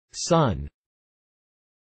Sun.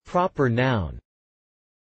 Proper noun.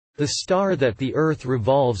 The star that the Earth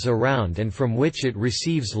revolves around and from which it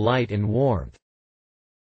receives light and warmth.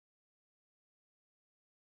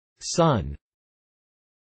 Sun.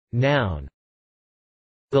 Noun.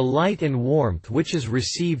 The light and warmth which is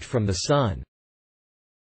received from the sun.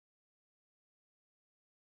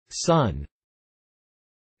 Sun.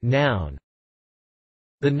 Noun.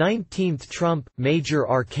 The 19th trump, major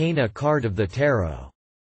arcana card of the tarot.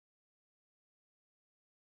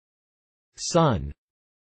 Sun.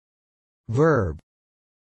 Verb.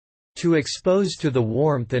 To expose to the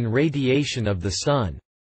warmth and radiation of the sun.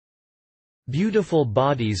 Beautiful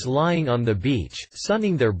bodies lying on the beach,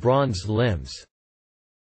 sunning their bronzed limbs.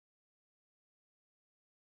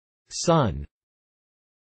 Sun.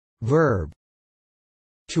 Verb.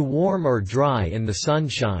 To warm or dry in the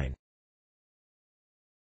sunshine.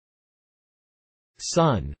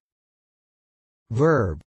 Sun.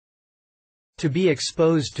 Verb. To be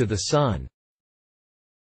exposed to the sun.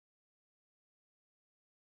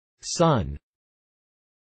 Sun.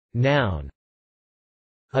 Noun.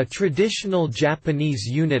 A traditional Japanese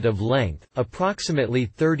unit of length, approximately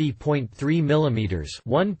 30.3 mm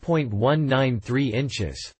 (1.193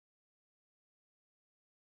 inches).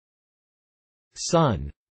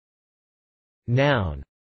 Sun. Noun.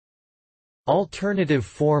 Alternative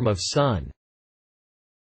form of sun.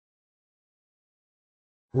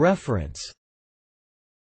 Reference.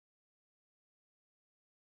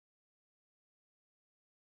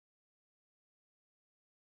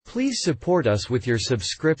 Please support us with your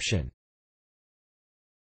subscription.